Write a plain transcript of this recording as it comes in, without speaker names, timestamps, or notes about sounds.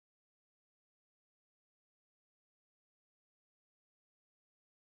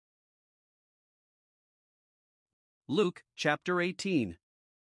Luke, chapter 18.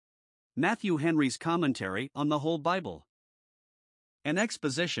 Matthew Henry's Commentary on the Whole Bible. An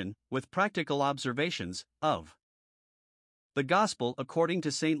exposition, with practical observations, of the Gospel according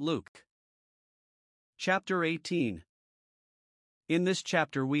to St. Luke. Chapter 18. In this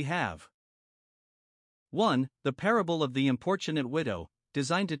chapter we have 1. The parable of the importunate widow,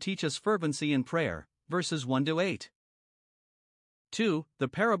 designed to teach us fervency in prayer, verses 1 to 8. 2. The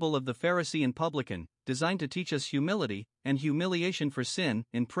parable of the Pharisee and publican, designed to teach us humility and humiliation for sin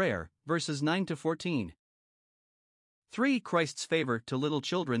in prayer, verses 9 to 14. 3. Christ's favor to little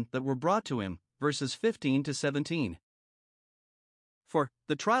children that were brought to him, verses 15 to 17. 4.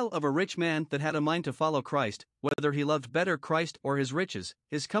 The trial of a rich man that had a mind to follow Christ, whether he loved better Christ or his riches,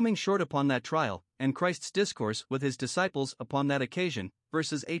 his coming short upon that trial, and Christ's discourse with his disciples upon that occasion,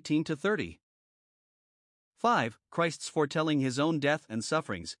 verses 18 to 30. 5. Christ's foretelling his own death and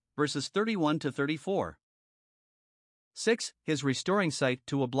sufferings, verses 31 to 34. 6. His restoring sight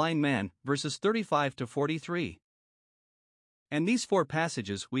to a blind man, verses 35 to 43. And these four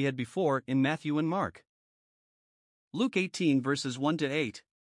passages we had before in Matthew and Mark. Luke 18 verses 1 to 8.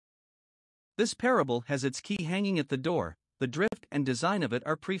 This parable has its key hanging at the door, the drift and design of it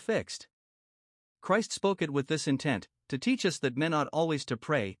are prefixed. Christ spoke it with this intent, to teach us that men ought always to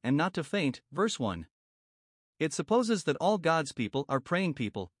pray and not to faint, verse 1. It supposes that all God's people are praying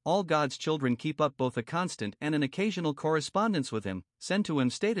people, all God's children keep up both a constant and an occasional correspondence with Him, sent to Him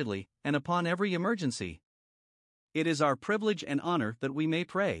statedly, and upon every emergency. It is our privilege and honor that we may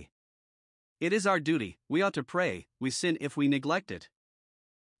pray. It is our duty, we ought to pray, we sin if we neglect it.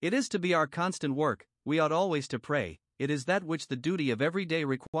 It is to be our constant work, we ought always to pray, it is that which the duty of every day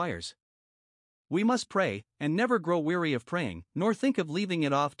requires. We must pray, and never grow weary of praying, nor think of leaving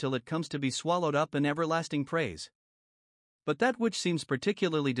it off till it comes to be swallowed up in everlasting praise. But that which seems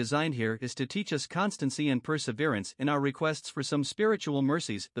particularly designed here is to teach us constancy and perseverance in our requests for some spiritual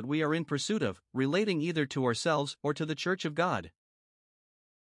mercies that we are in pursuit of, relating either to ourselves or to the Church of God.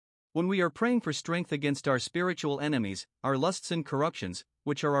 When we are praying for strength against our spiritual enemies, our lusts and corruptions,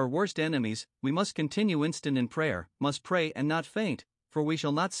 which are our worst enemies, we must continue instant in prayer, must pray and not faint, for we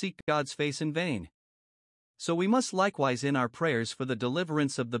shall not seek God's face in vain. So we must likewise in our prayers for the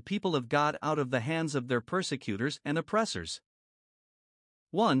deliverance of the people of God out of the hands of their persecutors and oppressors.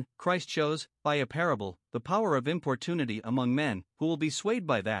 1. Christ shows, by a parable, the power of importunity among men, who will be swayed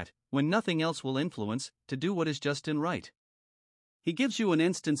by that, when nothing else will influence, to do what is just and right. He gives you an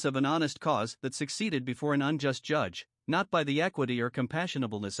instance of an honest cause that succeeded before an unjust judge, not by the equity or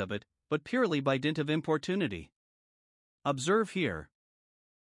compassionableness of it, but purely by dint of importunity. Observe here.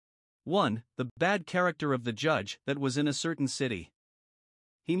 1. The bad character of the judge that was in a certain city.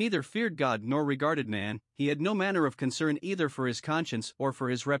 He neither feared God nor regarded man, he had no manner of concern either for his conscience or for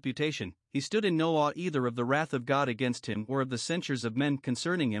his reputation, he stood in no awe either of the wrath of God against him or of the censures of men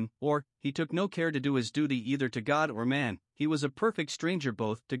concerning him, or, he took no care to do his duty either to God or man, he was a perfect stranger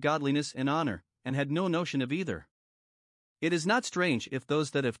both to godliness and honor, and had no notion of either. It is not strange if those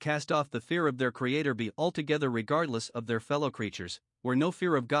that have cast off the fear of their Creator be altogether regardless of their fellow creatures, where no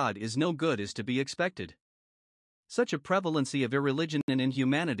fear of God is no good is to be expected. Such a prevalency of irreligion and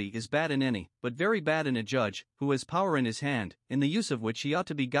inhumanity is bad in any, but very bad in a judge, who has power in his hand, in the use of which he ought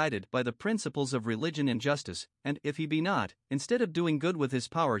to be guided by the principles of religion and justice, and if he be not, instead of doing good with his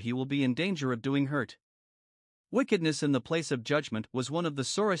power he will be in danger of doing hurt. Wickedness in the place of judgment was one of the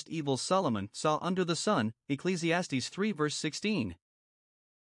sorest evils Solomon saw under the sun, Ecclesiastes 3 verse 16.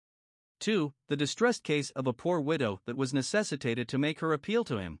 2. The distressed case of a poor widow that was necessitated to make her appeal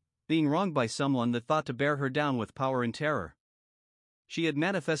to him, being wronged by someone that thought to bear her down with power and terror. She had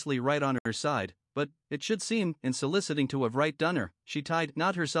manifestly right on her side, but, it should seem, in soliciting to have right done her, she tied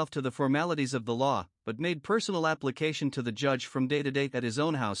not herself to the formalities of the law, but made personal application to the judge from day to day at his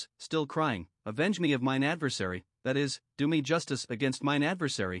own house, still crying, "Avenge me of mine adversary," that is, do me justice against mine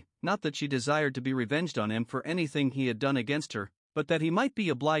adversary, not that she desired to be revenged on him for anything he had done against her, but that he might be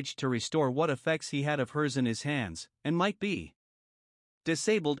obliged to restore what effects he had of hers in his hands, and might be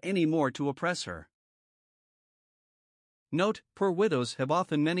disabled any more to oppress her. Note, poor widows have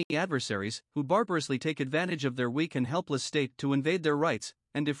often many adversaries, who barbarously take advantage of their weak and helpless state to invade their rights,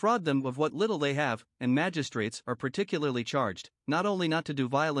 and defraud them of what little they have, and magistrates are particularly charged, not only not to do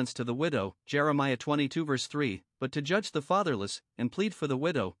violence to the widow, Jeremiah 22 verse 3, but to judge the fatherless, and plead for the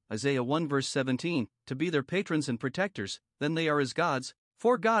widow, Isaiah 1 verse 17, to be their patrons and protectors, then they are as gods,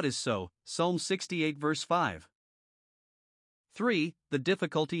 for God is so, Psalm 68 verse 5. 3. The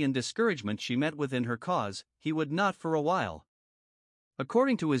difficulty and discouragement she met with in her cause, he would not for a while.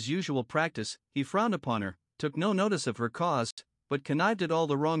 According to his usual practice, he frowned upon her, took no notice of her cause, but connived at all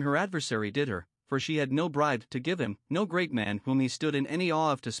the wrong her adversary did her, for she had no bribe to give him, no great man whom he stood in any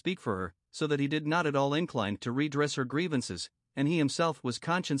awe of to speak for her, so that he did not at all incline to redress her grievances, and he himself was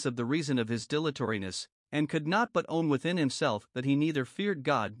conscious of the reason of his dilatoriness, and could not but own within himself that he neither feared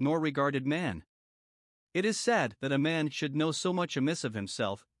God nor regarded man. It is sad that a man should know so much amiss of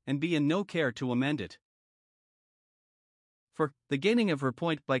himself, and be in no care to amend it. For the gaining of her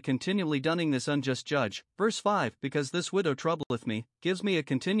point by continually dunning this unjust judge, verse 5, because this widow troubleth me, gives me a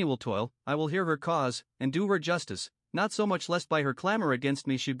continual toil, I will hear her cause, and do her justice, not so much lest by her clamour against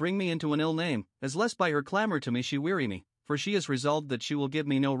me she bring me into an ill name, as lest by her clamour to me she weary me, for she is resolved that she will give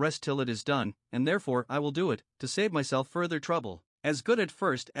me no rest till it is done, and therefore I will do it, to save myself further trouble, as good at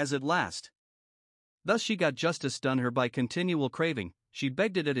first as at last. Thus she got justice done her by continual craving, she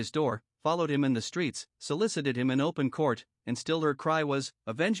begged it at his door, followed him in the streets, solicited him in open court, and still her cry was,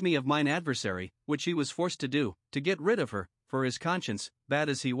 Avenge me of mine adversary, which he was forced to do, to get rid of her, for his conscience, bad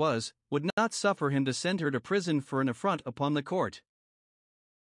as he was, would not suffer him to send her to prison for an affront upon the court.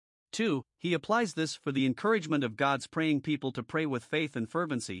 2. He applies this for the encouragement of God's praying people to pray with faith and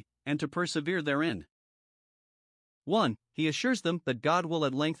fervency, and to persevere therein. 1. He assures them that God will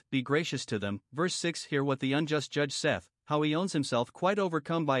at length be gracious to them. Verse 6. Hear what the unjust judge saith, how he owns himself quite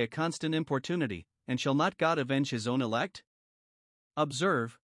overcome by a constant importunity, and shall not God avenge his own elect?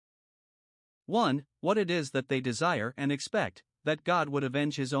 Observe 1. What it is that they desire and expect, that God would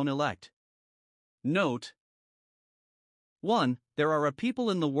avenge his own elect. Note 1. There are a people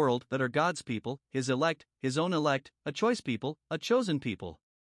in the world that are God's people, his elect, his own elect, a choice people, a chosen people.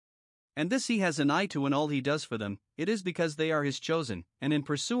 And this he has an eye to in all he does for them, it is because they are his chosen, and in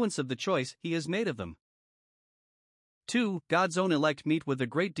pursuance of the choice he has made of them. 2. God's own elect meet with a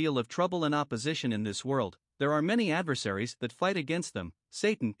great deal of trouble and opposition in this world. There are many adversaries that fight against them,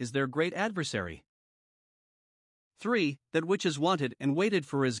 Satan is their great adversary. 3. That which is wanted and waited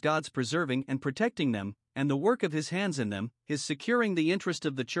for is God's preserving and protecting them, and the work of his hands in them, his securing the interest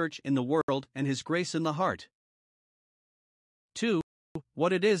of the church in the world and his grace in the heart. 2.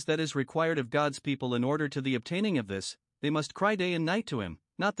 What it is that is required of God's people in order to the obtaining of this, they must cry day and night to him,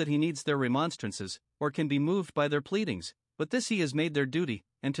 not that he needs their remonstrances, or can be moved by their pleadings, but this he has made their duty,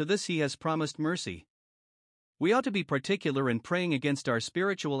 and to this he has promised mercy. We ought to be particular in praying against our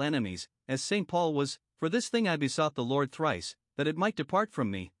spiritual enemies, as St. Paul was, for this thing I besought the Lord thrice, that it might depart from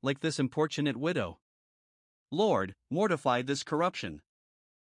me, like this importunate widow. Lord, mortify this corruption.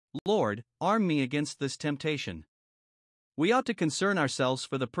 Lord, arm me against this temptation. We ought to concern ourselves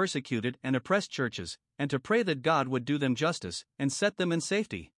for the persecuted and oppressed churches, and to pray that God would do them justice, and set them in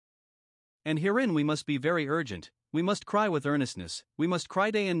safety. And herein we must be very urgent, we must cry with earnestness, we must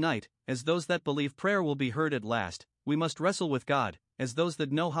cry day and night, as those that believe prayer will be heard at last, we must wrestle with God, as those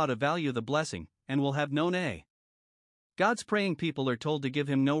that know how to value the blessing, and will have no nay. God's praying people are told to give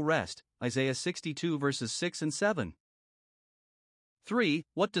him no rest, Isaiah 62 verses 6 and 7. 3.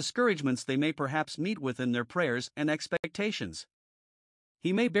 What discouragements they may perhaps meet with in their prayers and expectations.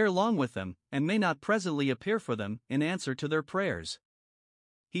 He may bear long with them, and may not presently appear for them, in answer to their prayers.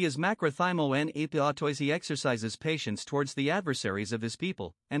 He is macrothymos en epiatois, he exercises patience towards the adversaries of his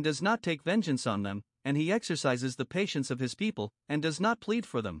people, and does not take vengeance on them, and he exercises the patience of his people, and does not plead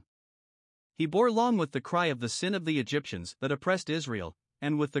for them. He bore long with the cry of the sin of the Egyptians that oppressed Israel,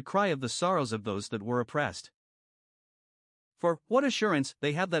 and with the cry of the sorrows of those that were oppressed. For what assurance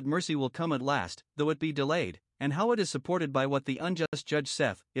they have that mercy will come at last, though it be delayed, and how it is supported by what the unjust judge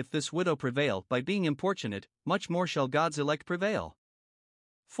saith, if this widow prevail by being importunate, much more shall God's elect prevail.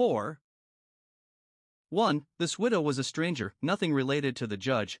 4. 1. This widow was a stranger, nothing related to the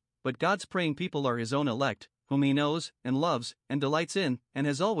judge, but God's praying people are his own elect, whom he knows, and loves, and delights in, and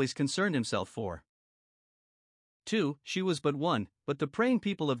has always concerned himself for. 2. She was but one, but the praying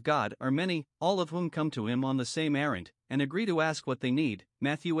people of God are many, all of whom come to him on the same errand, and agree to ask what they need.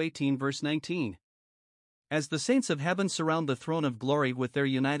 Matthew 18 verse 19. As the saints of heaven surround the throne of glory with their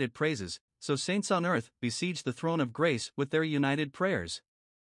united praises, so saints on earth besiege the throne of grace with their united prayers.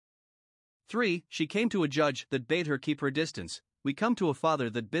 3. She came to a judge that bade her keep her distance. We come to a Father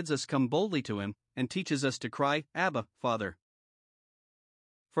that bids us come boldly to him, and teaches us to cry, Abba, Father.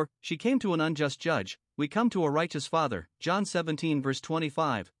 For she came to an unjust judge, we come to a righteous Father. John 17 verse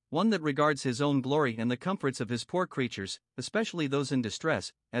 25, one that regards his own glory and the comforts of his poor creatures, especially those in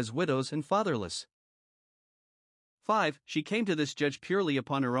distress, as widows and fatherless. 5. She came to this judge purely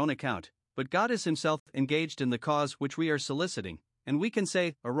upon her own account, but God is himself engaged in the cause which we are soliciting, and we can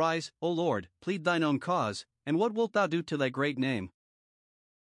say, Arise, O Lord, plead thine own cause, and what wilt thou do to thy great name?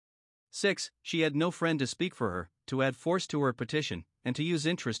 6. She had no friend to speak for her, to add force to her petition, and to use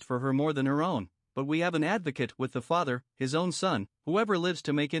interest for her more than her own, but we have an advocate with the Father, his own Son, whoever lives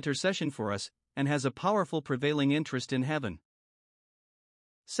to make intercession for us, and has a powerful prevailing interest in heaven.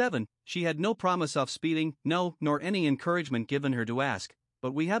 7. She had no promise of speeding, no, nor any encouragement given her to ask,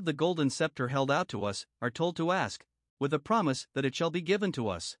 but we have the golden scepter held out to us, are told to ask, with a promise that it shall be given to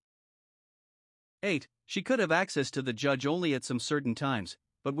us. 8. She could have access to the judge only at some certain times,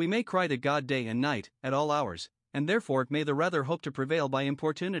 but we may cry to God day and night, at all hours, and therefore may the rather hope to prevail by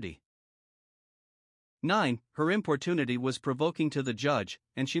importunity. 9. Her importunity was provoking to the judge,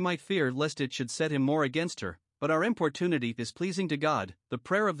 and she might fear lest it should set him more against her, but our importunity is pleasing to God, the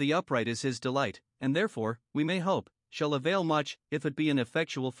prayer of the upright is his delight, and therefore, we may hope, shall avail much, if it be an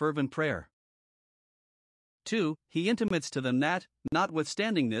effectual fervent prayer. 2. He intimates to them that,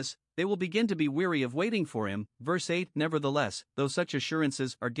 notwithstanding this, they will begin to be weary of waiting for him. Verse 8. Nevertheless, though such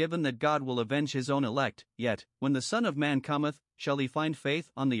assurances are given that God will avenge his own elect, yet, when the Son of Man cometh, shall he find faith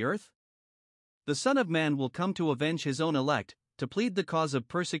on the earth? The Son of Man will come to avenge his own elect, to plead the cause of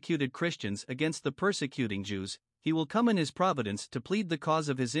persecuted Christians against the persecuting Jews. He will come in his providence to plead the cause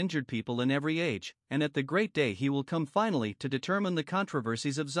of his injured people in every age, and at the great day he will come finally to determine the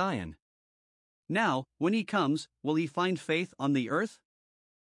controversies of Zion. Now, when he comes, will he find faith on the earth?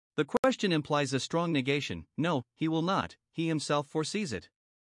 The question implies a strong negation. No, he will not, he himself foresees it.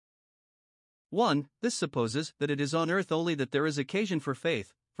 1. This supposes that it is on earth only that there is occasion for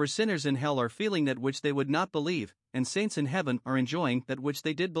faith, for sinners in hell are feeling that which they would not believe, and saints in heaven are enjoying that which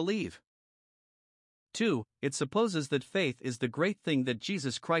they did believe. 2. It supposes that faith is the great thing that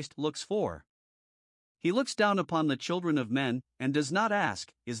Jesus Christ looks for. He looks down upon the children of men, and does not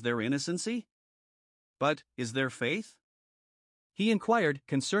ask, is there innocency? But, is there faith? He inquired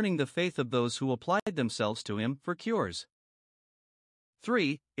concerning the faith of those who applied themselves to him for cures.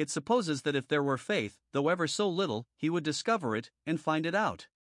 3. It supposes that if there were faith, though ever so little, he would discover it, and find it out.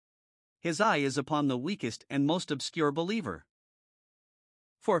 His eye is upon the weakest and most obscure believer.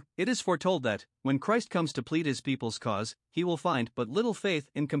 For, it is foretold that, when Christ comes to plead his people's cause, he will find but little faith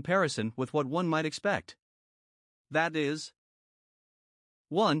in comparison with what one might expect. That is,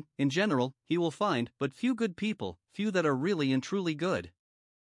 1. In general, he will find but few good people, few that are really and truly good.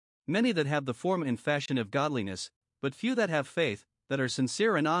 Many that have the form and fashion of godliness, but few that have faith, that are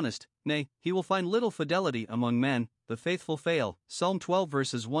sincere and honest. Nay, he will find little fidelity among men, the faithful fail. Psalm 12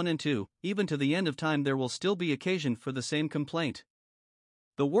 verses 1 and 2. Even to the end of time there will still be occasion for the same complaint.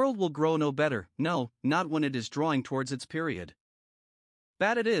 The world will grow no better, no, not when it is drawing towards its period.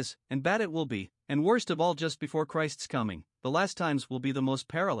 Bad it is, and bad it will be, and worst of all just before Christ's coming. The last times will be the most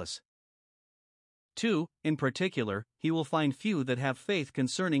perilous. 2. In particular, he will find few that have faith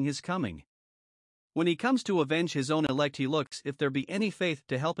concerning his coming. When he comes to avenge his own elect, he looks if there be any faith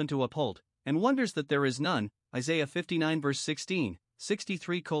to help and to uphold, and wonders that there is none. Isaiah 59 verse 16,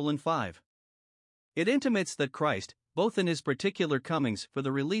 63:5. It intimates that Christ, both in his particular comings for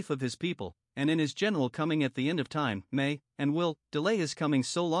the relief of his people, and in his general coming at the end of time, may, and will, delay his coming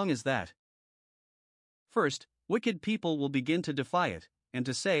so long as that. First, wicked people will begin to defy it, and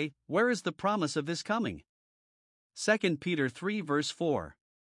to say, where is the promise of his coming? 2 Peter 3 verse 4.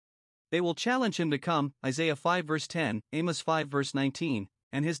 They will challenge him to come, Isaiah 5 verse 10, Amos 5 verse 19,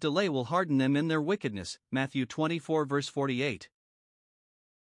 and his delay will harden them in their wickedness, Matthew 24 verse 48.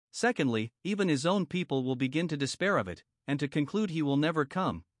 Secondly, even his own people will begin to despair of it, and to conclude he will never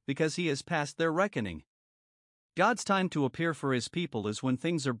come, because he has passed their reckoning. God's time to appear for his people is when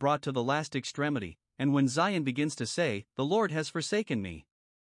things are brought to the last extremity, and when Zion begins to say, the Lord has forsaken me.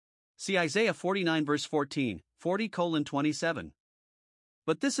 See Isaiah 49 verse 14, 40:27.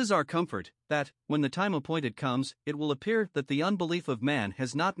 But this is our comfort, that, when the time appointed comes, it will appear that the unbelief of man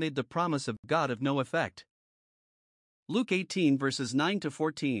has not made the promise of God of no effect. Luke 18 verses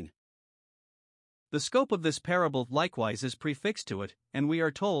 9-14. The scope of this parable likewise is prefixed to it, and we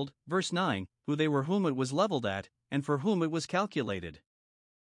are told, verse 9, who they were whom it was leveled at, and for whom it was calculated.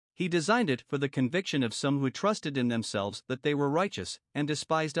 He designed it for the conviction of some who trusted in themselves that they were righteous, and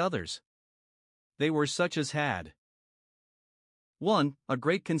despised others. They were such as had 1. A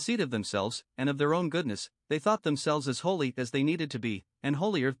great conceit of themselves, and of their own goodness. They thought themselves as holy as they needed to be, and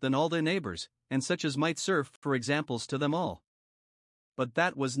holier than all their neighbors, and such as might serve for examples to them all. But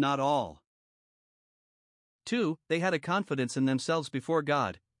that was not all. 2. They had a confidence in themselves before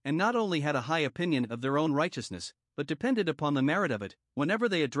God, and not only had a high opinion of their own righteousness, but depended upon the merit of it. Whenever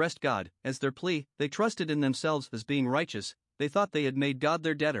they addressed God, as their plea, they trusted in themselves as being righteous. They thought they had made God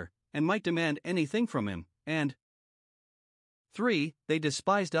their debtor, and might demand anything from him, and 3. They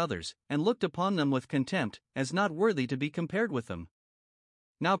despised others, and looked upon them with contempt, as not worthy to be compared with them.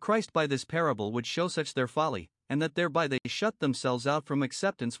 Now Christ by this parable would show such their folly, and that thereby they shut themselves out from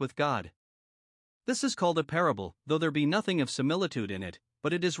acceptance with God. This is called a parable, though there be nothing of similitude in it,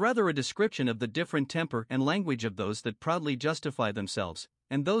 but it is rather a description of the different temper and language of those that proudly justify themselves,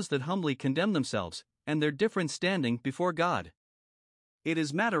 and those that humbly condemn themselves, and their different standing before God. It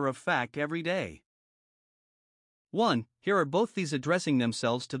is matter of fact every day. 1. Here are both these addressing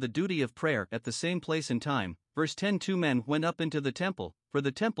themselves to the duty of prayer at the same place and time. Verse 10. 2 men went up into the temple, for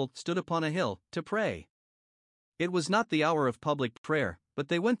the temple stood upon a hill, to pray. It was not the hour of public prayer, but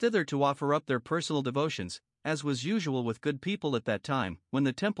they went thither to offer up their personal devotions, as was usual with good people at that time, when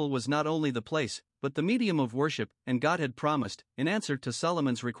the temple was not only the place, but the medium of worship, and God had promised, in answer to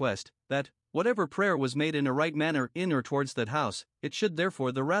Solomon's request, that, whatever prayer was made in a right manner in or towards that house, it should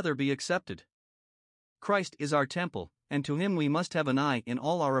therefore the rather be accepted. Christ is our temple, and to him we must have an eye in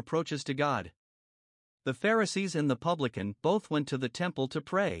all our approaches to God. The Pharisees and the publican both went to the temple to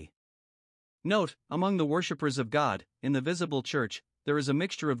pray. Note, among the worshippers of God, in the visible church, there is a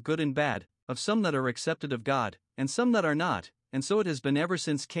mixture of good and bad, of some that are accepted of God, and some that are not, and so it has been ever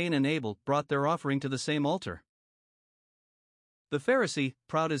since Cain and Abel brought their offering to the same altar. The Pharisee,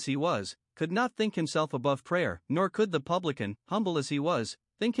 proud as he was, could not think himself above prayer, nor could the publican, humble as he was,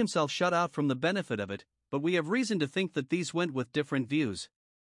 think himself shut out from the benefit of it, but we have reason to think that these went with different views.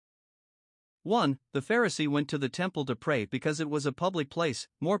 1. The Pharisee went to the temple to pray because it was a public place,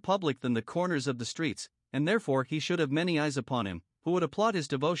 more public than the corners of the streets, and therefore he should have many eyes upon him, who would applaud his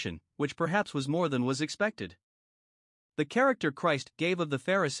devotion, which perhaps was more than was expected. The character Christ gave of the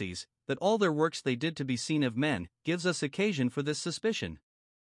Pharisees, that all their works they did to be seen of men, gives us occasion for this suspicion.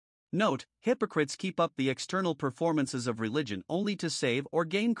 Note, hypocrites keep up the external performances of religion only to save or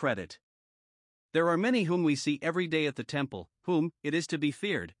gain credit. There are many whom we see every day at the temple, whom, it is to be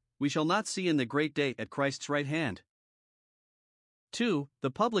feared, we shall not see in the great day at Christ's right hand. 2. The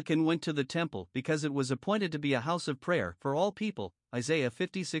publican went to the temple because it was appointed to be a house of prayer for all people, Isaiah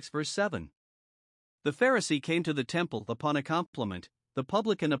 56 verse 7. The Pharisee came to the temple upon a compliment, the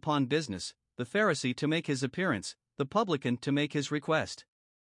publican upon business, the Pharisee to make his appearance, the publican to make his request.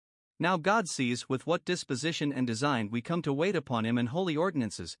 Now God sees with what disposition and design we come to wait upon him in holy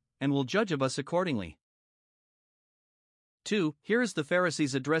ordinances, and will judge of us accordingly. 2. Here is the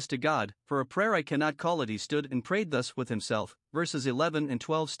Pharisee's address to God, for a prayer I cannot call it. He stood and prayed thus with himself, verses 11 and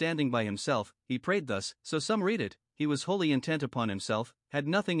 12. Standing by himself, he prayed thus, so some read it, he was wholly intent upon himself, had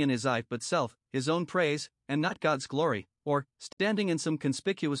nothing in his eye but self, his own praise, and not God's glory, or, standing in some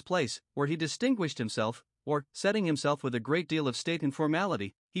conspicuous place, where he distinguished himself, or, setting himself with a great deal of state and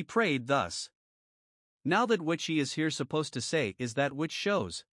formality, he prayed thus. Now that which he is here supposed to say is that which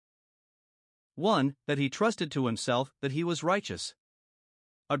shows 1. That he trusted to himself that he was righteous.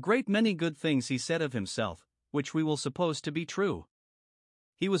 A great many good things he said of himself, which we will suppose to be true.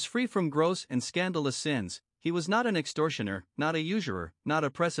 He was free from gross and scandalous sins, he was not an extortioner, not a usurer, not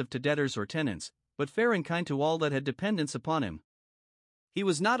oppressive to debtors or tenants, but fair and kind to all that had dependence upon him. He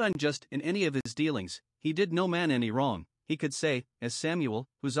was not unjust in any of his dealings, he did no man any wrong, he could say, as Samuel,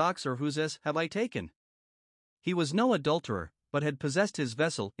 whose ox or whose ass have I taken? He was no adulterer, but had possessed his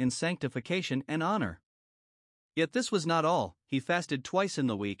vessel in sanctification and honor. Yet this was not all, he fasted twice in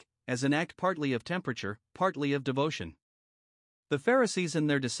the week, as an act partly of temperature, partly of devotion. The Pharisees and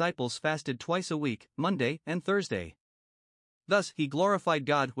their disciples fasted twice a week, Monday and Thursday. Thus he glorified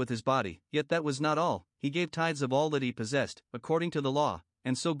God with his body, yet that was not all, he gave tithes of all that he possessed, according to the law,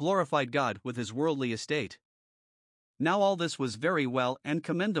 and so glorified God with his worldly estate. Now all this was very well and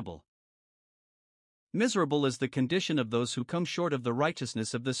commendable. Miserable is the condition of those who come short of the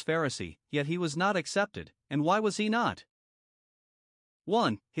righteousness of this Pharisee, yet he was not accepted, and why was he not?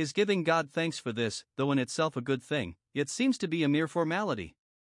 1. His giving God thanks for this, though in itself a good thing, yet seems to be a mere formality.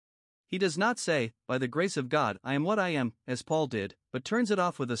 He does not say, by the grace of God I am what I am, as Paul did, but turns it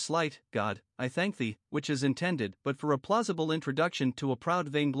off with a slight, God, I thank thee, which is intended but for a plausible introduction to a proud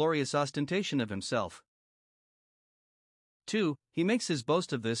vainglorious ostentation of himself. 2. He makes his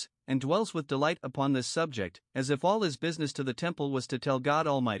boast of this, and dwells with delight upon this subject, as if all his business to the temple was to tell God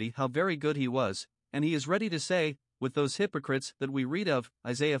Almighty how very good he was, and he is ready to say, with those hypocrites that we read of,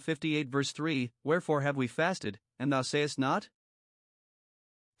 Isaiah 58 verse 3, Wherefore have we fasted, and thou sayest not?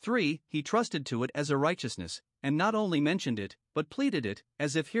 3. He trusted to it as a righteousness, and not only mentioned it, but pleaded it,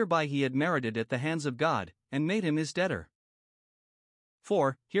 as if hereby he had merited at the hands of God, and made him his debtor.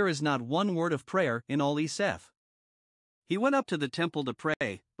 4. Here is not one word of prayer in all Eseph. He went up to the temple to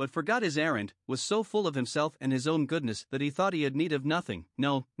pray, but forgot his errand, was so full of himself and his own goodness that he thought he had need of nothing,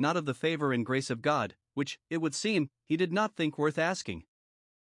 no, not of the favor and grace of God, which, it would seem, he did not think worth asking.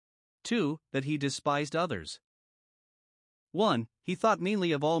 2. That he despised others. 1. He thought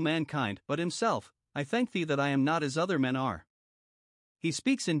meanly of all mankind, but himself, I thank thee that I am not as other men are. He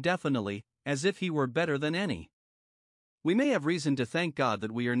speaks indefinitely, as if he were better than any. We may have reason to thank God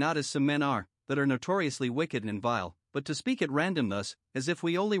that we are not as some men are, that are notoriously wicked and vile, but to speak at random thus, as if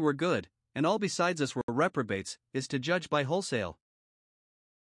we only were good, and all besides us were reprobates, is to judge by wholesale.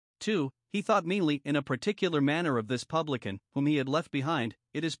 2. He thought meanly in a particular manner of this publican, whom he had left behind,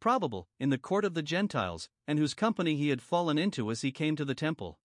 it is probable, in the court of the Gentiles, and whose company he had fallen into as he came to the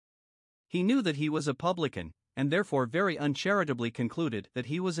temple. He knew that he was a publican, and therefore very uncharitably concluded that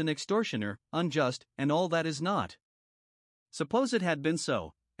he was an extortioner, unjust, and all that is not. Suppose it had been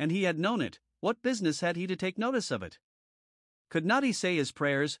so, and he had known it, what business had he to take notice of it? Could not he say his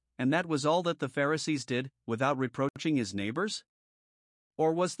prayers, and that was all that the Pharisees did, without reproaching his neighbors?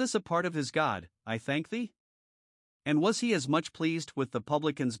 Or was this a part of his God, I thank thee? And was he as much pleased with the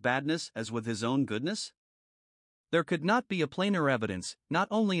publican's badness as with his own goodness? There could not be a plainer evidence, not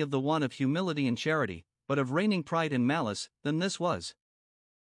only of the want of humility and charity, but of reigning pride and malice, than this was.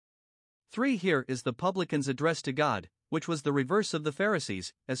 3. Here is the publican's address to God, which was the reverse of the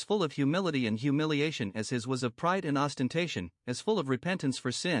Pharisees, as full of humility and humiliation as his was of pride and ostentation, as full of repentance for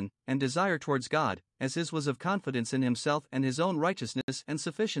sin and desire towards God, as his was of confidence in himself and his own righteousness and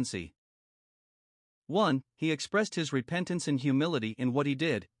sufficiency. 1. He expressed his repentance and humility in what he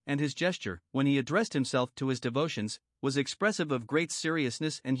did, and his gesture, when he addressed himself to his devotions, was expressive of great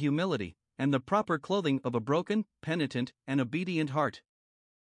seriousness and humility, and the proper clothing of a broken, penitent, and obedient heart.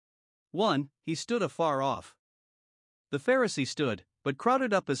 1. He stood afar off. The Pharisee stood, but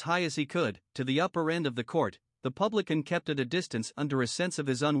crowded up as high as he could, to the upper end of the court. The publican kept at a distance under a sense of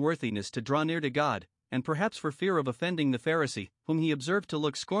his unworthiness to draw near to God, and perhaps for fear of offending the Pharisee, whom he observed to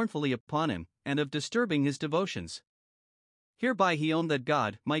look scornfully upon him, and of disturbing his devotions. Hereby he owned that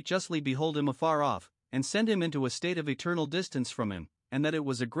God might justly behold him afar off, and send him into a state of eternal distance from him, and that it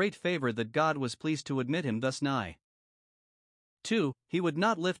was a great favor that God was pleased to admit him thus nigh. 2. He would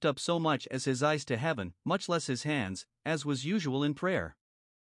not lift up so much as his eyes to heaven, much less his hands, as was usual in prayer.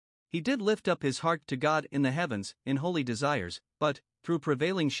 He did lift up his heart to God in the heavens, in holy desires, but, through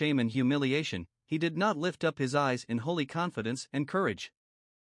prevailing shame and humiliation, he did not lift up his eyes in holy confidence and courage.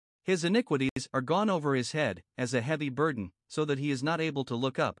 His iniquities are gone over his head, as a heavy burden, so that he is not able to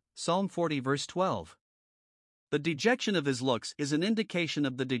look up. Psalm 40 verse 12. The dejection of his looks is an indication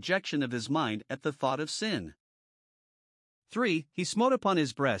of the dejection of his mind at the thought of sin. 3. He smote upon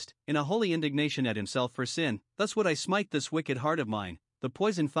his breast, in a holy indignation at himself for sin. Thus would I smite this wicked heart of mine, the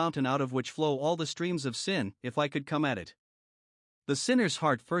poison fountain out of which flow all the streams of sin, if I could come at it. The sinner's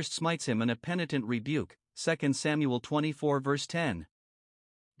heart first smites him in a penitent rebuke. 2 Samuel 24 verse 10.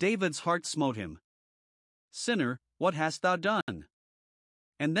 David's heart smote him. Sinner, what hast thou done?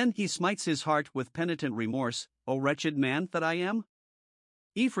 And then he smites his heart with penitent remorse. O wretched man that I am?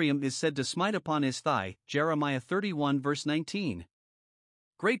 Ephraim is said to smite upon his thigh. Jeremiah 31 verse 19.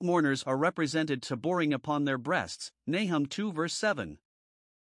 Great mourners are represented tabouring upon their breasts. Nahum 2 verse 7.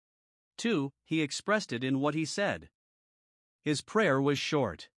 2. He expressed it in what he said. His prayer was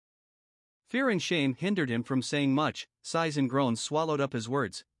short. Fear and shame hindered him from saying much. Sighs and groans swallowed up his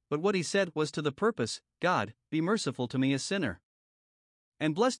words, but what he said was to the purpose. God, be merciful to me a sinner.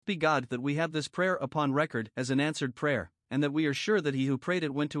 And blessed be God that we have this prayer upon record as an answered prayer, and that we are sure that he who prayed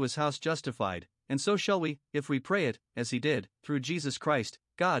it went to his house justified, and so shall we, if we pray it, as he did, through Jesus Christ.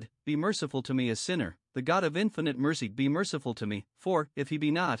 God, be merciful to me a sinner, the God of infinite mercy be merciful to me, for, if he be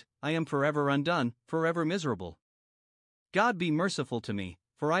not, I am forever undone, forever miserable. God be merciful to me,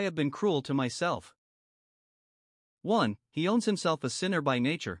 for I have been cruel to myself. 1. He owns himself a sinner by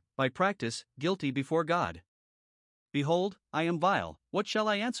nature, by practice, guilty before God. Behold, I am vile, what shall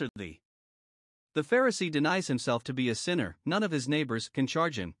I answer thee? The Pharisee denies himself to be a sinner, none of his neighbors can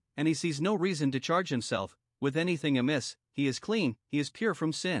charge him, and he sees no reason to charge himself with anything amiss. He is clean, he is pure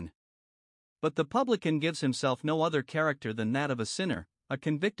from sin. But the publican gives himself no other character than that of a sinner, a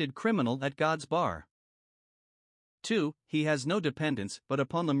convicted criminal at God's bar. 2. He has no dependence but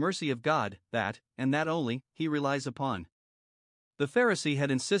upon the mercy of God, that, and that only, he relies upon. The Pharisee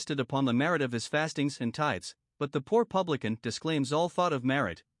had insisted upon the merit of his fastings and tithes, but the poor publican disclaims all thought of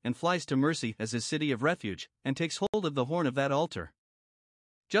merit, and flies to mercy as his city of refuge, and takes hold of the horn of that altar.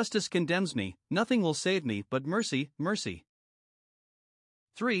 Justice condemns me, nothing will save me but mercy, mercy.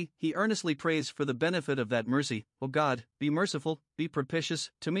 3. He earnestly prays for the benefit of that mercy. O God, be merciful, be propitious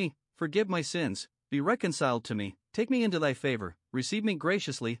to me, forgive my sins, be reconciled to me, take me into thy favor, receive me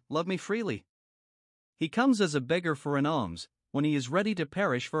graciously, love me freely. He comes as a beggar for an alms, when he is ready to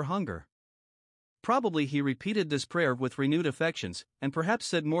perish for hunger. Probably he repeated this prayer with renewed affections, and perhaps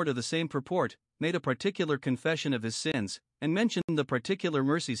said more to the same purport, made a particular confession of his sins, and mentioned the particular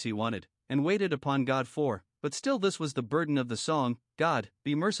mercies he wanted, and waited upon God for, but still this was the burden of the song, God,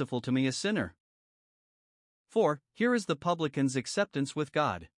 be merciful to me a sinner. 4. Here is the publican's acceptance with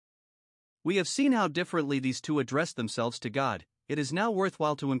God. We have seen how differently these two addressed themselves to God. It is now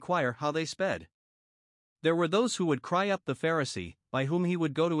worthwhile to inquire how they sped. There were those who would cry up the Pharisee, by whom he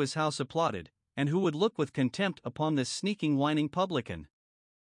would go to his house applauded, and who would look with contempt upon this sneaking whining publican.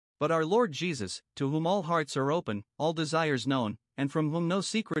 But our Lord Jesus, to whom all hearts are open, all desires known, and from whom no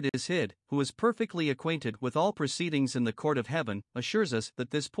secret is hid, who is perfectly acquainted with all proceedings in the court of heaven, assures us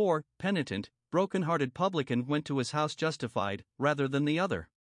that this poor, penitent, broken-hearted publican went to his house justified, rather than the other.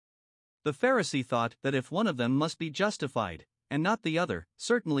 The Pharisee thought that if one of them must be justified, and not the other,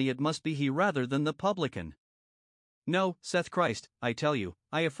 certainly it must be he rather than the publican. No, saith Christ, I tell you,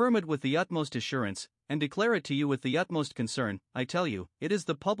 I affirm it with the utmost assurance, and declare it to you with the utmost concern, I tell you, it is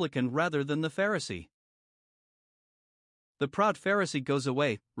the publican rather than the Pharisee. The proud Pharisee goes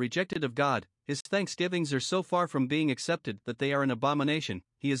away, rejected of God. His thanksgivings are so far from being accepted that they are an abomination.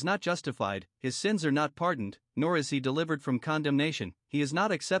 He is not justified, his sins are not pardoned, nor is he delivered from condemnation. He is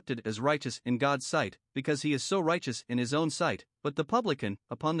not accepted as righteous in God's sight, because he is so righteous in his own sight. But the publican,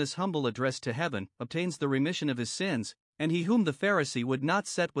 upon this humble address to heaven, obtains the remission of his sins, and he whom the Pharisee would not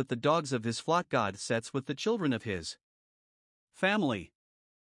set with the dogs of his flock, God sets with the children of his family.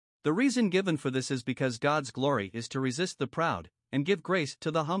 The reason given for this is because God's glory is to resist the proud, and give grace to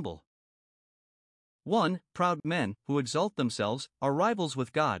the humble. 1. Proud men, who exalt themselves, are rivals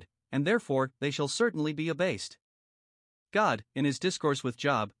with God, and therefore they shall certainly be abased. God, in his discourse with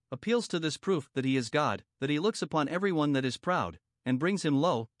Job, appeals to this proof that he is God, that he looks upon everyone that is proud, and brings him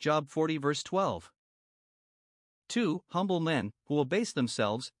low. Job 40 verse 12. 2. Humble men, who abase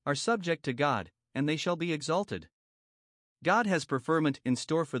themselves, are subject to God, and they shall be exalted. God has preferment in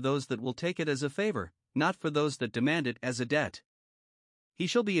store for those that will take it as a favor, not for those that demand it as a debt. He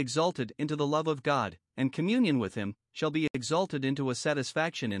shall be exalted into the love of God, and communion with him, shall be exalted into a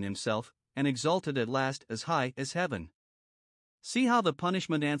satisfaction in himself, and exalted at last as high as heaven. See how the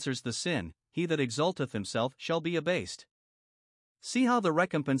punishment answers the sin, he that exalteth himself shall be abased. See how the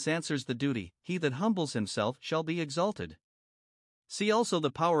recompense answers the duty, he that humbles himself shall be exalted. See also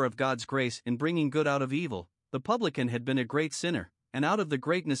the power of God's grace in bringing good out of evil. The publican had been a great sinner, and out of the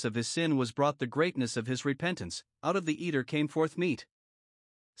greatness of his sin was brought the greatness of his repentance. Out of the eater came forth meat.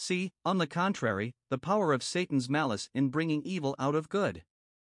 See, on the contrary, the power of Satan's malice in bringing evil out of good.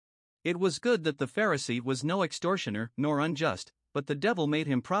 It was good that the Pharisee was no extortioner nor unjust, but the devil made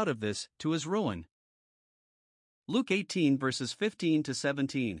him proud of this, to his ruin. Luke 18 verses 15 to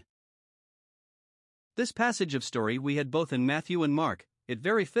 17. This passage of story we had both in Matthew and Mark. It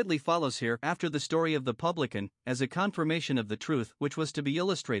very fitly follows here after the story of the publican, as a confirmation of the truth which was to be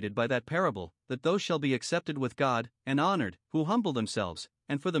illustrated by that parable, that those shall be accepted with God, and honored, who humble themselves,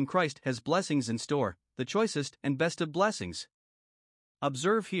 and for them Christ has blessings in store, the choicest and best of blessings.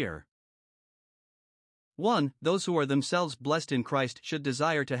 Observe here. 1. Those who are themselves blessed in Christ should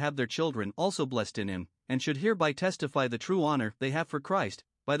desire to have their children also blessed in him, and should hereby testify the true honor they have for Christ,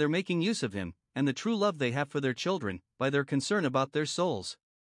 by their making use of him, and the true love they have for their children, by their concern about their souls.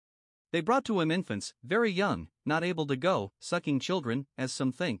 They brought to him infants, very young, not able to go, sucking children, as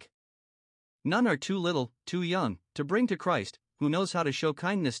some think. None are too little, too young, to bring to Christ, who knows how to show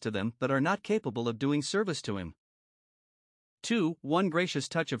kindness to them that are not capable of doing service to him. 2. One gracious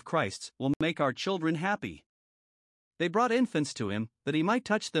touch of Christ's will make our children happy. They brought infants to him, that he might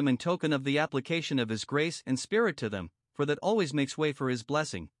touch them in token of the application of his grace and spirit to them, for that always makes way for his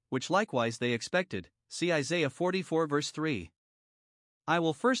blessing, which likewise they expected. See Isaiah 44 verse 3. I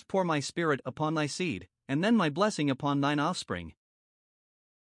will first pour my spirit upon thy seed, and then my blessing upon thine offspring.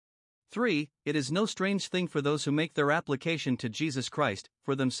 3. It is no strange thing for those who make their application to Jesus Christ,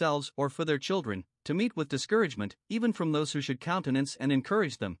 for themselves or for their children, to meet with discouragement, even from those who should countenance and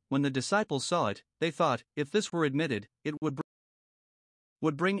encourage them. When the disciples saw it, they thought, if this were admitted, it would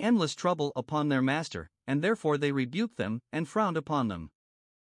bring endless trouble upon their master, and therefore they rebuked them, and frowned upon them.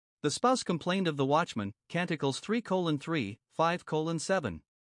 The spouse complained of the watchman, Canticles 3:3, 5:7.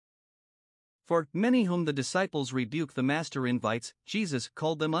 For many whom the disciples rebuke the master invites, Jesus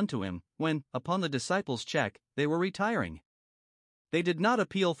called them unto him, when, upon the disciples' check, they were retiring. They did not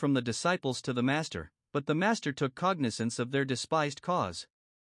appeal from the disciples to the master, but the master took cognizance of their despised cause.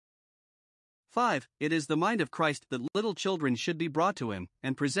 5. It is the mind of Christ that little children should be brought to him,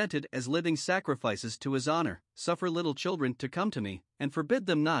 and presented as living sacrifices to his honor. Suffer little children to come to me, and forbid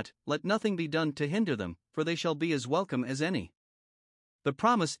them not, let nothing be done to hinder them, for they shall be as welcome as any. The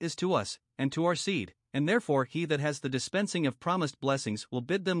promise is to us, and to our seed, and therefore he that has the dispensing of promised blessings will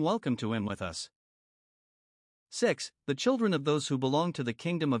bid them welcome to him with us. 6. The children of those who belong to the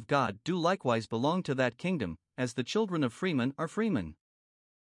kingdom of God do likewise belong to that kingdom, as the children of freemen are freemen.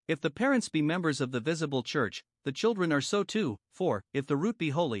 If the parents be members of the visible church, the children are so too, for, if the root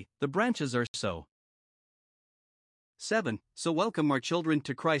be holy, the branches are so. 7. So welcome our children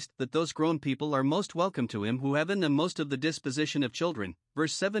to Christ that those grown people are most welcome to him who have in them most of the disposition of children.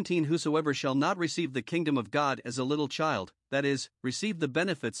 Verse 17 Whosoever shall not receive the kingdom of God as a little child, that is, receive the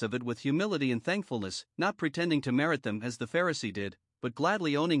benefits of it with humility and thankfulness, not pretending to merit them as the Pharisee did, but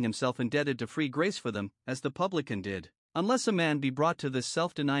gladly owning himself indebted to free grace for them, as the publican did. Unless a man be brought to this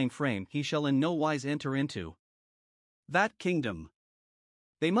self-denying frame, he shall in no wise enter into that kingdom.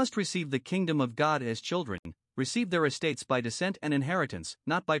 They must receive the kingdom of God as children, receive their estates by descent and inheritance,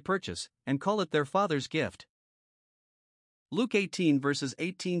 not by purchase, and call it their Father's gift. Luke 18 verses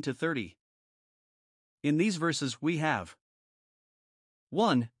 18 to 30. In these verses we have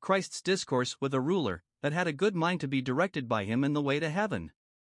 1. Christ's discourse with a ruler that had a good mind to be directed by him in the way to heaven,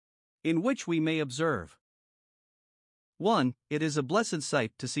 in which we may observe 1. It is a blessed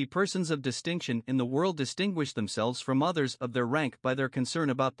sight to see persons of distinction in the world distinguish themselves from others of their rank by their concern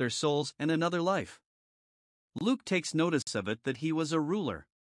about their souls and another life. Luke takes notice of it that he was a ruler.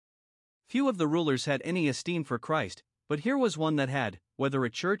 Few of the rulers had any esteem for Christ, but here was one that had, whether a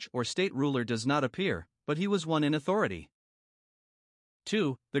church or state ruler does not appear, but he was one in authority.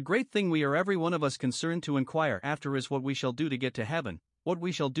 2. The great thing we are every one of us concerned to inquire after is what we shall do to get to heaven, what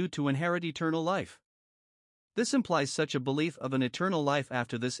we shall do to inherit eternal life. This implies such a belief of an eternal life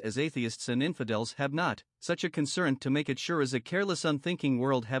after this as atheists and infidels have not, such a concern to make it sure as a careless unthinking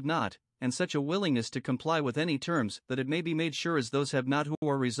world have not, and such a willingness to comply with any terms that it may be made sure as those have not who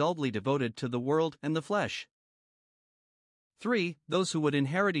are resolvedly devoted to the world and the flesh. 3. Those who would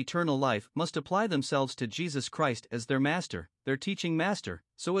inherit eternal life must apply themselves to Jesus Christ as their master, their teaching master,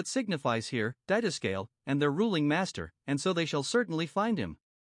 so it signifies here, didascale, and their ruling master, and so they shall certainly find him.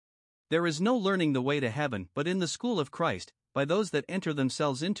 There is no learning the way to heaven but in the school of Christ, by those that enter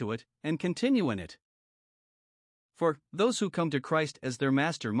themselves into it, and continue in it. For, those who come to Christ as their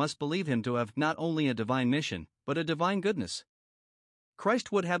master must believe him to have not only a divine mission, but a divine goodness.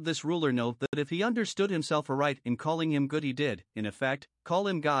 Christ would have this ruler know that if he understood himself aright in calling him good he did, in effect, call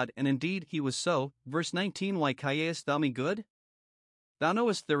him God, and indeed he was so. Verse 19 Why callest thou me good? Thou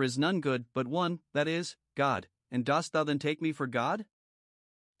knowest there is none good but one, that is, God, and dost thou then take me for God?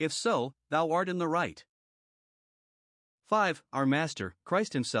 If so, thou art in the right. 5. Our Master,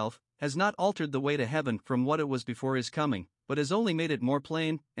 Christ himself, has not altered the way to heaven from what it was before his coming, but has only made it more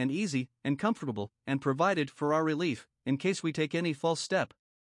plain, and easy, and comfortable, and provided for our relief, in case we take any false step.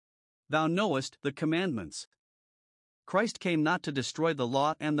 Thou knowest the commandments. Christ came not to destroy the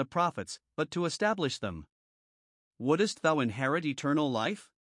law and the prophets, but to establish them. Wouldest thou inherit eternal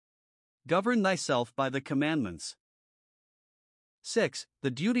life? Govern thyself by the commandments. 6.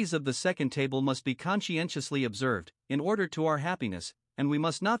 The duties of the second table must be conscientiously observed, in order to our happiness, and we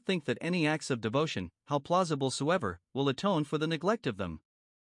must not think that any acts of devotion, how plausible soever, will atone for the neglect of them.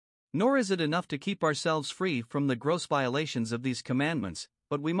 Nor is it enough to keep ourselves free from the gross violations of these commandments,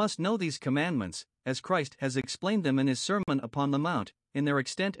 but we must know these commandments, as Christ has explained them in his Sermon upon the Mount, in their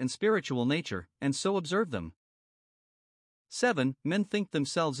extent and spiritual nature, and so observe them. 7. Men think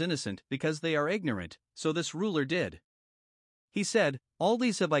themselves innocent because they are ignorant, so this ruler did. He said, All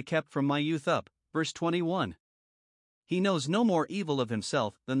these have I kept from my youth up, verse 21. He knows no more evil of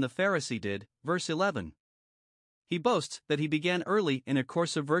himself than the Pharisee did, verse 11. He boasts that he began early in a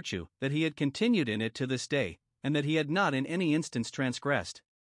course of virtue, that he had continued in it to this day, and that he had not in any instance transgressed.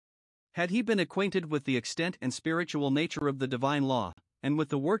 Had he been acquainted with the extent and spiritual nature of the divine law, and with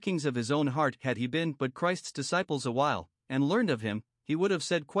the workings of his own heart, had he been but Christ's disciples a while, and learned of him, he would have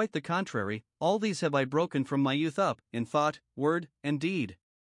said quite the contrary, All these have I broken from my youth up, in thought, word, and deed.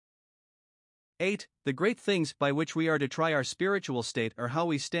 8. The great things by which we are to try our spiritual state are how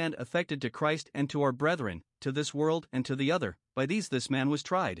we stand affected to Christ and to our brethren, to this world and to the other. By these this man was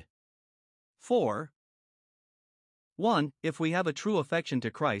tried. 4. 1. If we have a true affection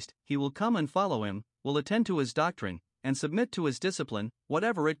to Christ, he will come and follow him, will attend to his doctrine, and submit to his discipline,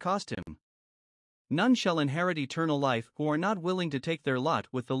 whatever it cost him. None shall inherit eternal life who are not willing to take their lot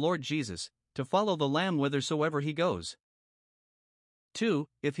with the Lord Jesus, to follow the Lamb whithersoever he goes. 2.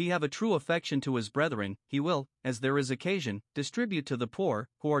 If he have a true affection to his brethren, he will, as there is occasion, distribute to the poor,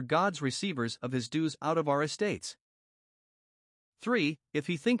 who are God's receivers of his dues out of our estates. 3. If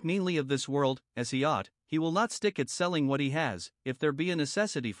he think meanly of this world, as he ought, he will not stick at selling what he has, if there be a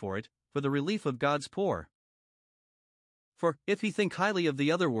necessity for it, for the relief of God's poor. For, if he think highly of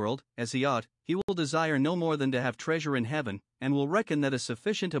the other world, as he ought, he will desire no more than to have treasure in heaven, and will reckon that a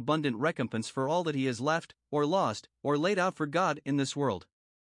sufficient abundant recompense for all that he has left, or lost, or laid out for God in this world.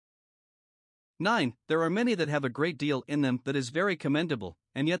 9. There are many that have a great deal in them that is very commendable,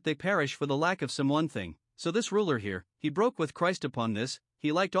 and yet they perish for the lack of some one thing. So this ruler here, he broke with Christ upon this.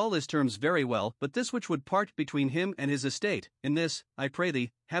 He liked all his terms very well, but this which would part between him and his estate, in this, I pray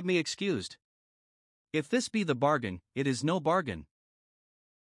thee, have me excused. If this be the bargain, it is no bargain.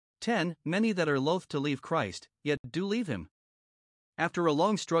 10. Many that are loath to leave Christ, yet do leave him. After a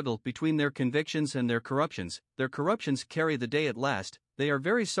long struggle between their convictions and their corruptions carry the day at last. They are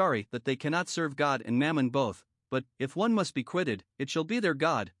very sorry that they cannot serve God and mammon both, but, if one must be quitted, it shall be their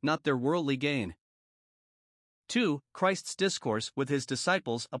God, not their worldly gain. 2. Christ's discourse with his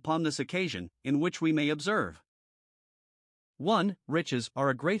disciples upon this occasion, in which we may observe. 1. Riches are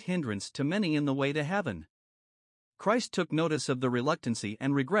a great hindrance to many in the way to heaven. Christ took notice of the reluctancy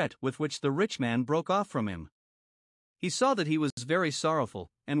and regret with which the rich man broke off from him. He saw that he was very sorrowful,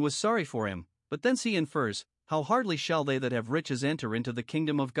 and was sorry for him, but thence he infers, how hardly shall they that have riches enter into the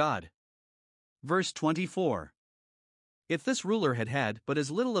kingdom of God. Verse 24. If this ruler had had but as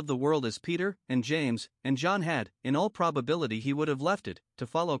little of the world as Peter, and James, and John had, in all probability he would have left it, to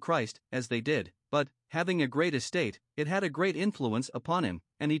follow Christ, as they did, but, having a great estate, it had a great influence upon him,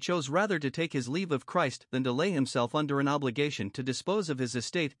 and he chose rather to take his leave of Christ than to lay himself under an obligation to dispose of his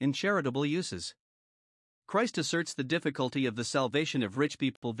estate in charitable uses. Christ asserts the difficulty of the salvation of rich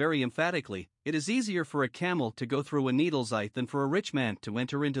people very emphatically. It is easier for a camel to go through a needle's eye than for a rich man to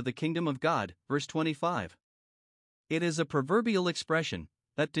enter into the kingdom of God, verse 25. It is a proverbial expression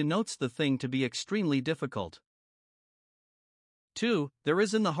that denotes the thing to be extremely difficult. 2. There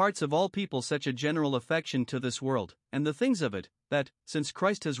is in the hearts of all people such a general affection to this world, and the things of it, that, since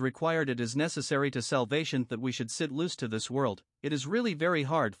Christ has required it as necessary to salvation that we should sit loose to this world, it is really very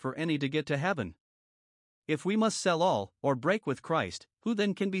hard for any to get to heaven. If we must sell all, or break with Christ, who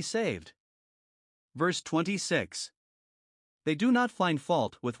then can be saved? Verse 26. They do not find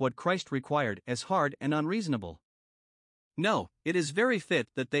fault with what Christ required as hard and unreasonable. No, it is very fit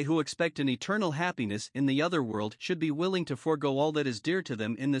that they who expect an eternal happiness in the other world should be willing to forego all that is dear to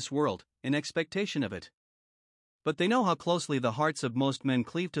them in this world, in expectation of it. But they know how closely the hearts of most men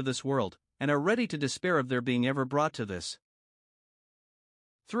cleave to this world, and are ready to despair of their being ever brought to this.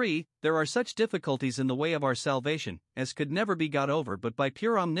 3. There are such difficulties in the way of our salvation, as could never be got over but by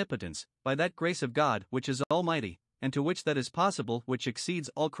pure omnipotence, by that grace of God which is almighty, and to which that is possible which exceeds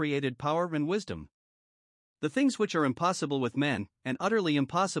all created power and wisdom. The things which are impossible with men, and utterly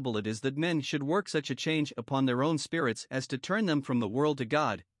impossible it is that men should work such a change upon their own spirits as to turn them from the world to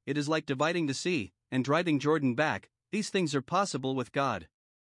God. It is like dividing the sea, and driving Jordan back. These things are possible with God.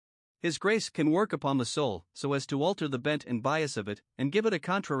 His grace can work upon the soul, so as to alter the bent and bias of it, and give it a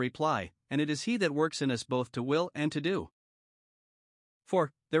contrary ply, and it is he that works in us both to will and to do.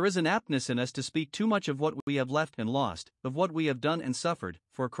 For, there is an aptness in us to speak too much of what we have left and lost, of what we have done and suffered,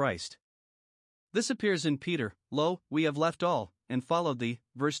 for Christ. This appears in Peter, Lo, we have left all, and followed thee,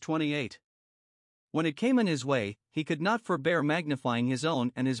 verse 28. When it came in his way, he could not forbear magnifying his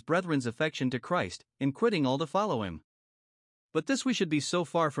own and his brethren's affection to Christ, in quitting all to follow him. But this we should be so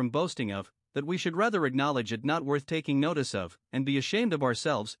far from boasting of, that we should rather acknowledge it not worth taking notice of, and be ashamed of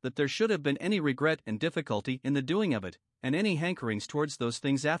ourselves that there should have been any regret and difficulty in the doing of it, and any hankerings towards those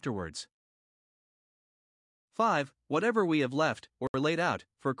things afterwards. 5. Whatever we have left, or laid out,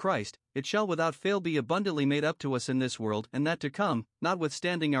 for Christ, it shall without fail be abundantly made up to us in this world and that to come,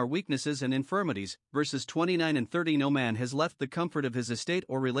 notwithstanding our weaknesses and infirmities. Verses 29 and 30. No man has left the comfort of his estate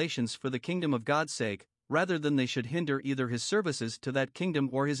or relations for the kingdom of God's sake, rather than they should hinder either his services to that kingdom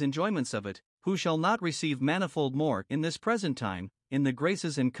or his enjoyments of it, who shall not receive manifold more in this present time, in the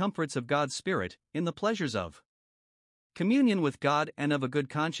graces and comforts of God's Spirit, in the pleasures of communion with God and of a good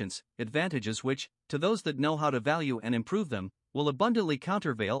conscience, advantages which, to those that know how to value and improve them, will abundantly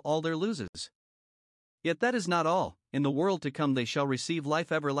countervail all their loses. Yet that is not all. In the world to come they shall receive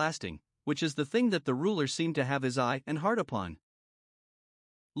life everlasting, which is the thing that the ruler seemed to have his eye and heart upon.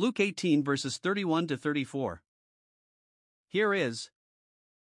 Luke 18 verses 31 to 34. Here is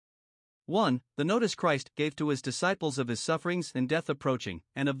 1. The notice Christ gave to his disciples of his sufferings and death approaching,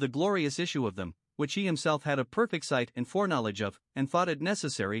 and of the glorious issue of them, which he himself had a perfect sight and foreknowledge of, and thought it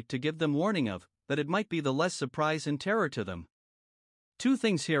necessary to give them warning of, that it might be the less surprise and terror to them. 2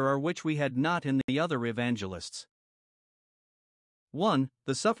 things here are which we had not in the other evangelists. 1.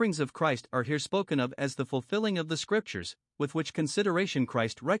 The sufferings of Christ are here spoken of as the fulfilling of the Scriptures, with which consideration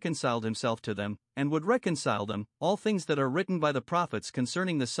Christ reconciled himself to them, and would reconcile them, all things that are written by the prophets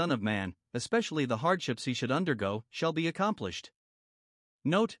concerning the Son of Man, especially the hardships he should undergo, shall be accomplished.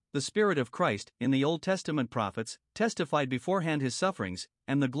 Note, the Spirit of Christ, in the Old Testament prophets, testified beforehand his sufferings,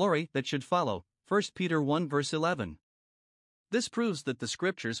 and the glory that should follow, 1 Peter 1 verse 11. This proves that the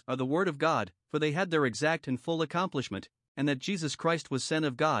Scriptures are the Word of God, for they had their exact and full accomplishment, and that Jesus Christ was sent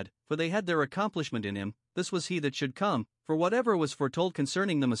of God, for they had their accomplishment in him. This was he that should come, for whatever was foretold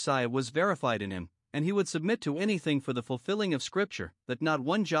concerning the Messiah was verified in him, and he would submit to anything for the fulfilling of Scripture, that not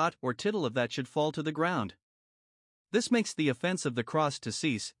one jot or tittle of that should fall to the ground. This makes the offense of the cross to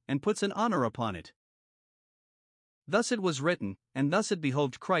cease, and puts an honor upon it. Thus it was written, and thus it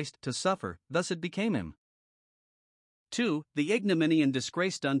behoved Christ to suffer, thus it became him. 2. The ignominy and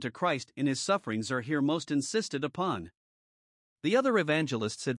disgrace done to Christ in his sufferings are here most insisted upon. The other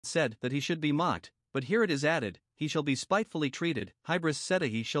evangelists had said that he should be mocked, but here it is added, he shall be spitefully treated, hybris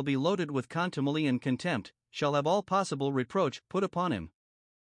setae, shall be loaded with contumely and contempt, shall have all possible reproach put upon him.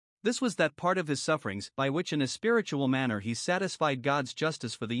 This was that part of his sufferings by which in a spiritual manner he satisfied God's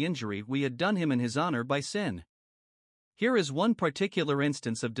justice for the injury we had done him in his honor by sin. Here is one particular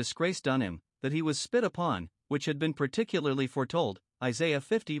instance of disgrace done him, that he was spit upon, which had been particularly foretold, Isaiah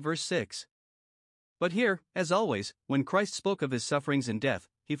 50 verse 6. But here, as always, when Christ spoke of his sufferings and death,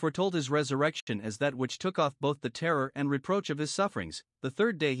 he foretold his resurrection as that which took off both the terror and reproach of his sufferings. The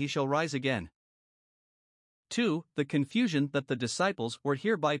third day he shall rise again. 2. The confusion that the disciples were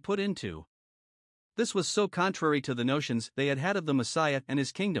hereby put into. This was so contrary to the notions they had had of the Messiah and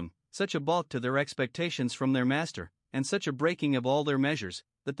his kingdom, such a balk to their expectations from their master, and such a breaking of all their measures,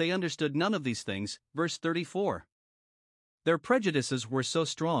 that they understood none of these things. Verse 34. Their prejudices were so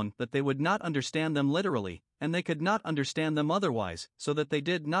strong that they would not understand them literally, and they could not understand them otherwise, so that they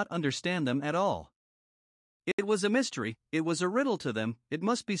did not understand them at all. It was a mystery, it was a riddle to them, it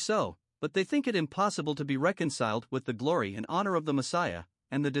must be so, but they think it impossible to be reconciled with the glory and honor of the Messiah,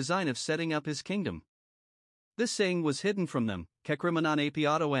 and the design of setting up his kingdom. This saying was hidden from them, kecrimenon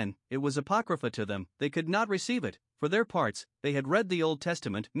apiadoen, it was apocrypha to them, they could not receive it. For their parts, they had read the Old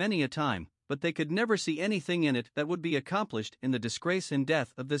Testament many a time, but they could never see anything in it that would be accomplished in the disgrace and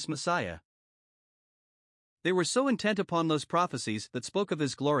death of this Messiah. They were so intent upon those prophecies that spoke of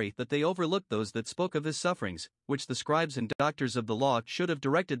his glory that they overlooked those that spoke of his sufferings, which the scribes and doctors of the law should have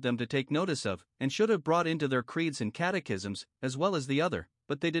directed them to take notice of, and should have brought into their creeds and catechisms, as well as the other,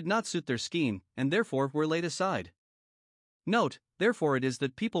 but they did not suit their scheme, and therefore were laid aside. Note, therefore it is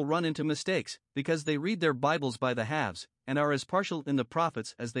that people run into mistakes, because they read their Bibles by the halves, and are as partial in the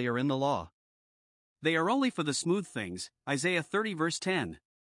prophets as they are in the law. They are only for the smooth things, Isaiah 30 verse 10.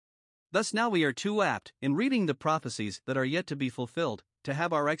 Thus now we are too apt, in reading the prophecies that are yet to be fulfilled, to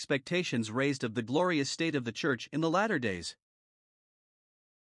have our expectations raised of the glorious state of the church in the latter days.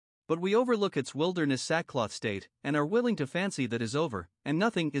 But we overlook its wilderness sackcloth state, and are willing to fancy that is over, and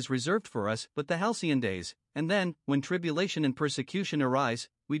nothing is reserved for us but the halcyon days, and then, when tribulation and persecution arise,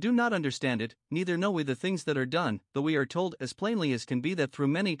 we do not understand it, neither know we the things that are done, though we are told as plainly as can be that through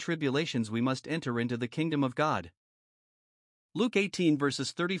many tribulations we must enter into the kingdom of God. Luke 18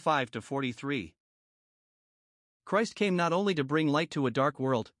 verses 35 to 43. Christ came not only to bring light to a dark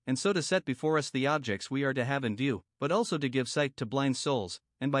world, and so to set before us the objects we are to have in view, but also to give sight to blind souls,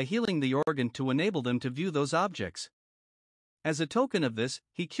 and by healing the organ to enable them to view those objects. As a token of this,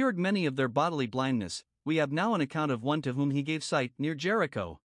 he cured many of their bodily blindness. We have now an account of one to whom he gave sight near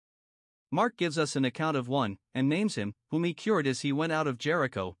Jericho. Mark gives us an account of one, and names him, whom he cured as he went out of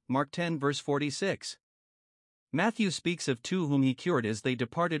Jericho, Mark 10 verse 46. Matthew speaks of two whom he cured as they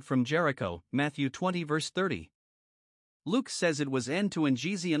departed from Jericho, Matthew 20 verse 30. Luke says it was to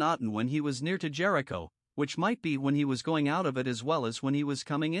Engezi and Auten when he was near to Jericho, which might be when he was going out of it as well as when he was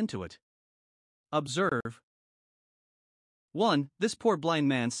coming into it. Observe. 1. This poor blind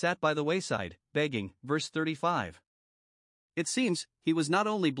man sat by the wayside, begging, verse 35. It seems, he was not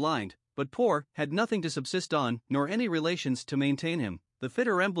only blind, but poor, had nothing to subsist on, nor any relations to maintain him, the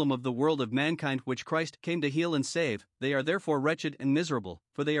fitter emblem of the world of mankind which Christ came to heal and save. They are therefore wretched and miserable,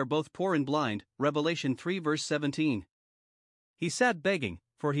 for they are both poor and blind, Revelation 3 verse 17. He sat begging,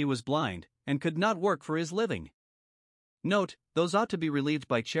 for he was blind, and could not work for his living. Note, those ought to be relieved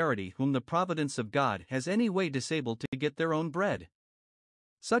by charity whom the providence of God has any way disabled to get their own bread.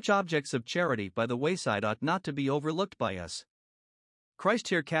 Such objects of charity by the wayside ought not to be overlooked by us. Christ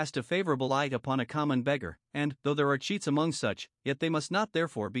here cast a favorable light upon a common beggar, and, though there are cheats among such, yet they must not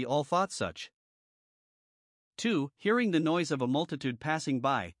therefore be all thought such. 2. Hearing the noise of a multitude passing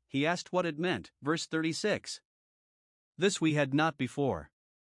by, he asked what it meant, verse 36. This we had not before.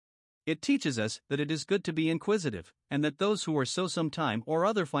 It teaches us that it is good to be inquisitive, and that those who are so some time or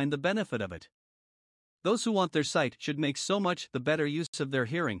other find the benefit of it. Those who want their sight should make so much the better use of their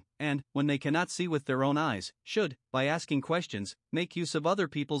hearing, and, when they cannot see with their own eyes, should, by asking questions, make use of other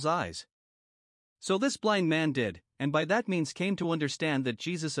people's eyes. So this blind man did, and by that means came to understand that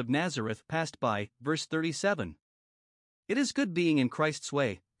Jesus of Nazareth passed by, verse 37. It is good being in Christ's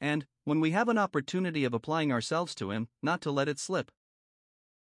way, and, when we have an opportunity of applying ourselves to Him, not to let it slip.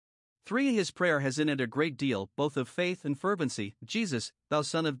 3. His prayer has in it a great deal both of faith and fervency. Jesus, thou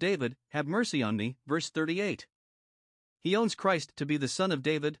Son of David, have mercy on me. Verse 38. He owns Christ to be the Son of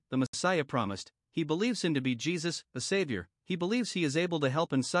David, the Messiah promised. He believes him to be Jesus, the Savior. He believes he is able to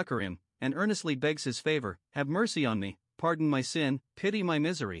help and succor him, and earnestly begs his favor. Have mercy on me, pardon my sin, pity my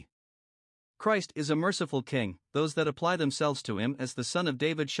misery. Christ is a merciful King. Those that apply themselves to him as the Son of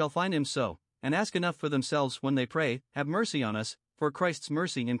David shall find him so, and ask enough for themselves when they pray, have mercy on us, for Christ's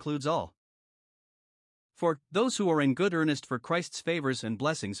mercy includes all. For those who are in good earnest for Christ's favors and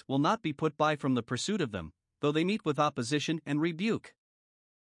blessings will not be put by from the pursuit of them, though they meet with opposition and rebuke.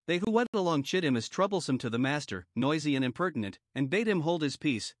 They who went along chid him as troublesome to the master, noisy and impertinent, and bade him hold his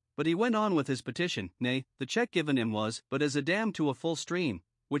peace, but he went on with his petition. Nay, the check given him was but as a dam to a full stream,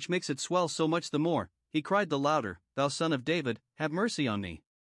 which makes it swell so much the more. He cried the louder, Thou Son of David, have mercy on me.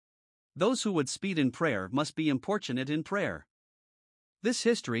 Those who would speed in prayer must be importunate in prayer. This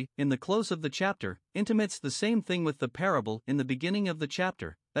history, in the close of the chapter, intimates the same thing with the parable in the beginning of the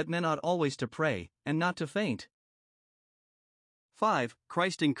chapter, that men ought always to pray, and not to faint. 5.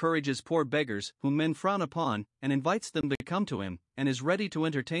 Christ encourages poor beggars whom men frown upon, and invites them to come to him, and is ready to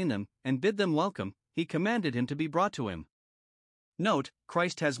entertain them, and bid them welcome. He commanded him to be brought to him. Note,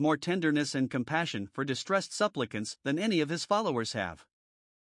 Christ has more tenderness and compassion for distressed supplicants than any of his followers have.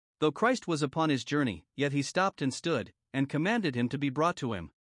 Though Christ was upon his journey, yet he stopped and stood, and commanded him to be brought to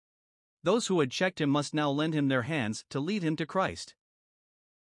him. Those who had checked him must now lend him their hands to lead him to Christ.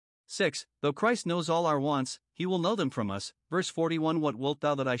 6. Though Christ knows all our wants, he will know them from us. Verse 41. What wilt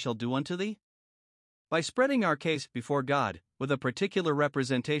thou that I shall do unto thee? By spreading our case before God, with a particular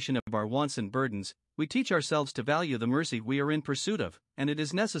representation of our wants and burdens, we teach ourselves to value the mercy we are in pursuit of, and it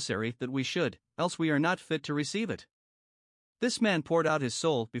is necessary that we should, else we are not fit to receive it. This man poured out his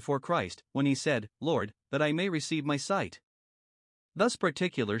soul before Christ, when he said, Lord, that I may receive my sight. Thus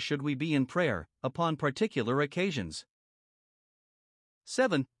particular should we be in prayer, upon particular occasions.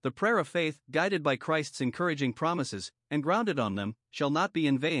 7. The prayer of faith, guided by Christ's encouraging promises, and grounded on them, shall not be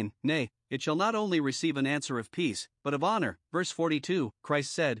in vain, nay, it shall not only receive an answer of peace, but of honor. Verse 42,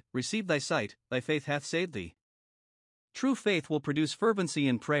 Christ said, Receive thy sight, thy faith hath saved thee. True faith will produce fervency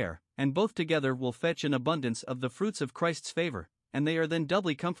in prayer, and both together will fetch an abundance of the fruits of Christ's favor, and they are then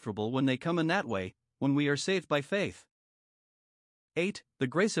doubly comfortable when they come in that way, when we are saved by faith. 8. The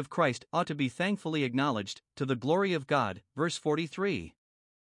grace of Christ ought to be thankfully acknowledged, to the glory of God. Verse 43.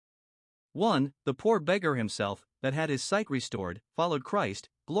 1. The poor beggar himself, that had his sight restored, followed Christ,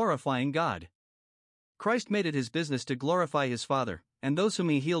 glorifying God. Christ made it his business to glorify his Father, and those whom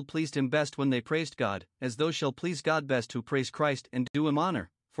he healed pleased him best when they praised God, as those shall please God best who praise Christ and do him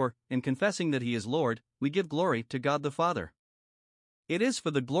honor, for, in confessing that he is Lord, we give glory to God the Father. It is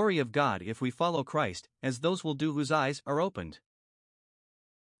for the glory of God if we follow Christ, as those will do whose eyes are opened.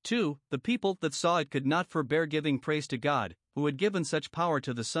 2. The people that saw it could not forbear giving praise to God, who had given such power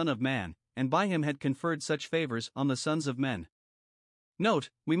to the Son of Man, and by him had conferred such favors on the sons of men. Note,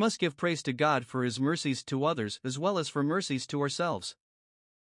 we must give praise to God for his mercies to others as well as for mercies to ourselves.